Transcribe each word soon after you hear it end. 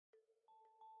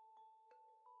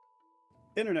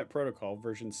Internet Protocol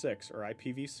version 6, or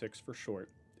IPv6 for short,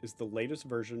 is the latest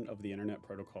version of the Internet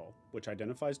Protocol, which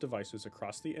identifies devices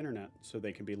across the Internet so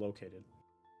they can be located.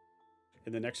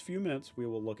 In the next few minutes, we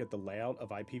will look at the layout of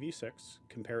IPv6,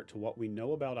 compare it to what we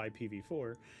know about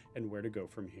IPv4, and where to go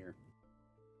from here.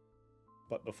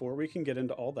 But before we can get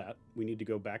into all that, we need to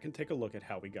go back and take a look at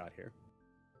how we got here.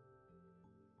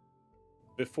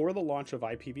 Before the launch of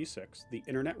IPv6, the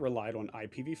Internet relied on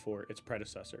IPv4, its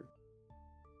predecessor.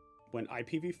 When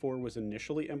IPv4 was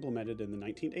initially implemented in the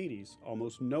 1980s,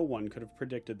 almost no one could have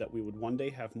predicted that we would one day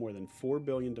have more than 4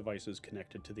 billion devices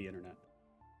connected to the Internet.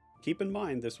 Keep in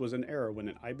mind this was an era when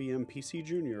an IBM PC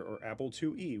Junior or Apple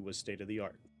IIe was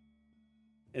state-of-the-art.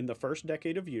 In the first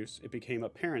decade of use, it became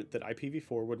apparent that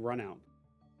IPv4 would run out,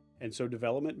 and so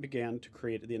development began to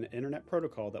create an Internet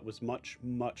protocol that was much,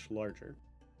 much larger.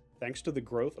 Thanks to the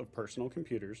growth of personal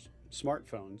computers,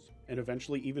 smartphones, and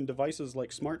eventually even devices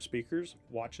like smart speakers,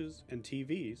 watches, and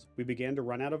TVs, we began to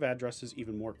run out of addresses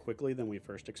even more quickly than we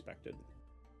first expected.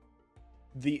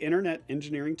 The Internet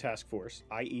Engineering Task Force,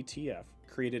 IETF,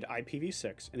 created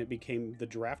IPv6 and it became the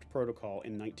draft protocol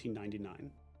in 1999.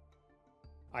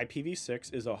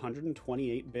 IPv6 is a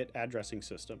 128-bit addressing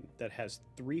system that has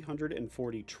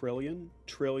 340 trillion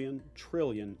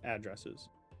addresses.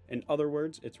 In other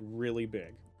words, it's really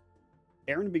big.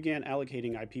 ARIN began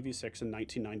allocating IPv6 in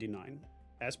 1999.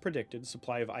 As predicted,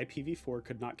 supply of IPv4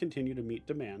 could not continue to meet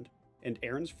demand, and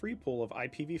ARIN's free pool of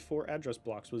IPv4 address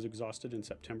blocks was exhausted in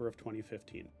September of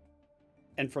 2015.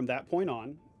 And from that point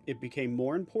on, it became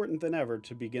more important than ever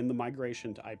to begin the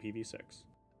migration to IPv6.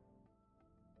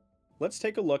 Let's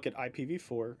take a look at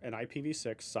IPv4 and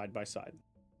IPv6 side by side.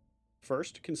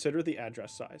 First, consider the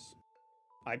address size.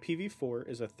 IPv4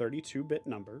 is a 32-bit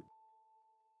number,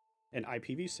 and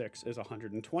IPv6 is a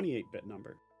 128-bit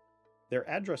number. Their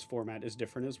address format is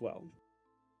different as well.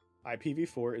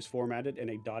 IPv4 is formatted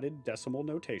in a dotted decimal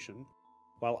notation,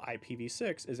 while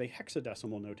IPv6 is a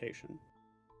hexadecimal notation.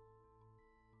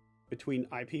 Between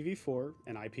IPv4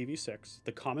 and IPv6,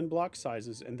 the common block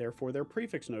sizes and therefore their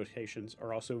prefix notations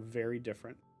are also very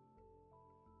different.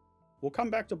 We'll come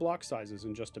back to block sizes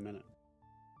in just a minute.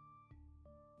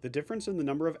 The difference in the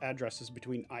number of addresses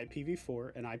between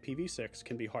IPv4 and IPv6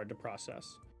 can be hard to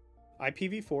process.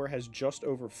 IPv4 has just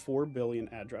over 4 billion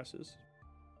addresses.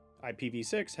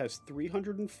 IPv6 has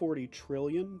 340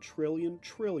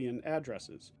 trillion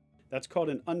addresses. That's called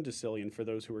an undecillion for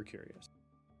those who are curious.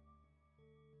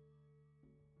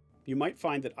 You might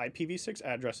find that IPv6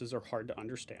 addresses are hard to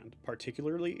understand,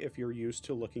 particularly if you're used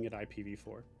to looking at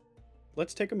IPv4.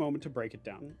 Let's take a moment to break it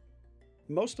down.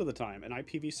 Most of the time, an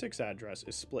IPv6 address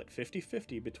is split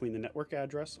 50-50 between the network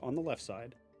address on the left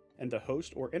side and the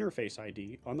host or interface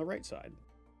ID on the right side.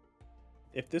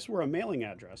 If this were a mailing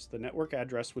address, the network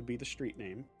address would be the street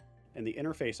name, and the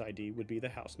interface ID would be the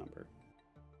house number.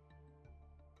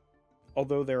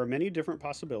 Although there are many different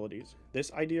possibilities,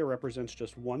 this idea represents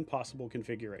just one possible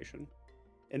configuration.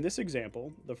 In this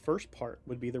example, the first part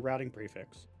would be the routing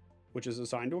prefix, which is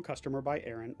assigned to a customer by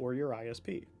ARIN or your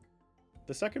ISP.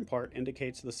 The second part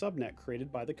indicates the subnet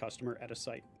created by the customer at a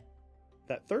site.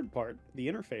 That third part, the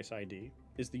interface ID,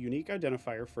 is the unique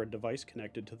identifier for a device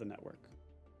connected to the network.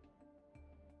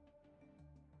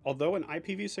 Although an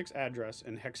IPv6 address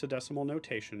in hexadecimal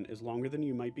notation is longer than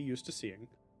you might be used to seeing,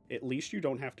 at least you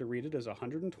don't have to read it as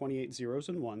 128 zeros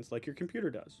and ones like your computer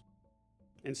does.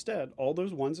 Instead, all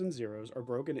those ones and zeros are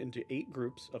broken into 8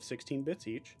 groups of 16 bits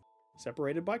each,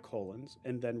 separated by colons,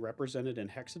 and then represented in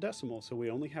hexadecimal, so we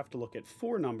only have to look at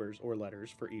 4 numbers or letters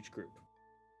for each group.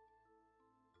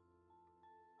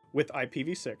 With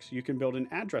IPv6, you can build an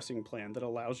addressing plan that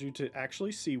allows you to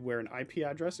actually see where an IP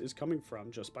address is coming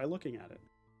from just by looking at it.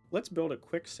 Let's build a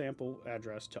quick sample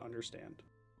address to understand.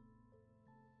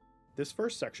 This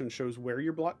first section shows where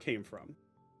your block came from.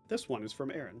 This one is from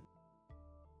ARIN.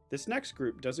 This next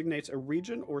group designates a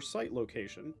region or site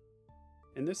location.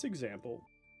 In this example,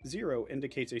 0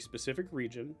 indicates a specific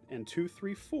region, and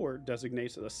 234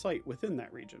 designates a site within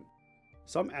that region.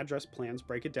 Some address plans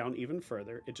break it down even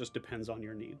further, it just depends on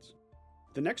your needs.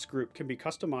 The next group can be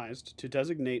customized to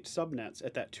designate subnets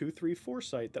at that 234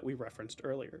 site that we referenced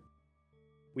earlier.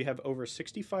 We have over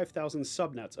 65,000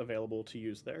 subnets available to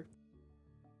use there.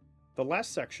 The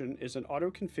last section is an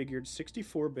auto-configured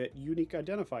 64-bit unique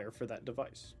identifier for that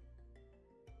device.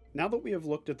 Now that we have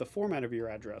looked at the format of your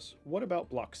address, what about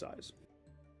block size?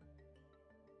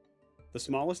 The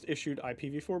smallest issued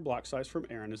IPv4 block size from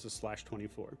ARIN is a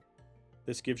 /24.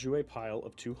 This gives you a pile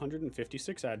of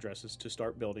 256 addresses to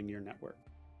start building your network.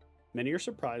 Many are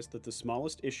surprised that the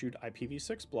smallest issued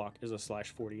IPv6 block is a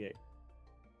 /48.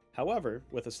 However,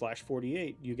 with a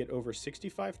 /48, you get over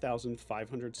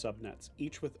 65,500 subnets,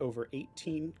 each with over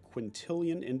 18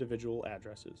 quintillion individual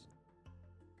addresses.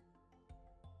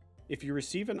 If you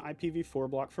receive an IPv4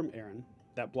 block from ARIN,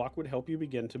 that block would help you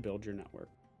begin to build your network.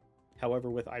 However,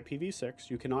 with IPv6,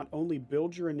 you can not only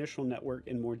build your initial network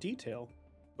in more detail,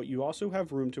 but you also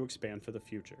have room to expand for the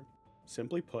future.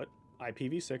 Simply put,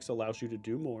 IPv6 allows you to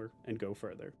do more and go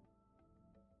further.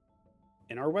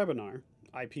 In our webinar,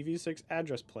 IPv6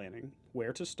 Address Planning,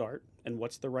 Where to Start, and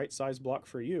What's the Right Size Block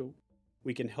for You,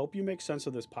 we can help you make sense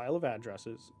of this pile of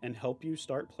addresses and help you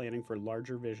start planning for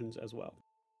larger visions as well.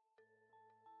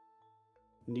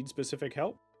 Need specific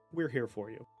help? We're here for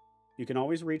you. You can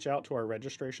always reach out to our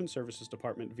Registration Services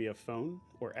Department via phone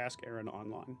or ask ARIN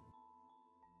online.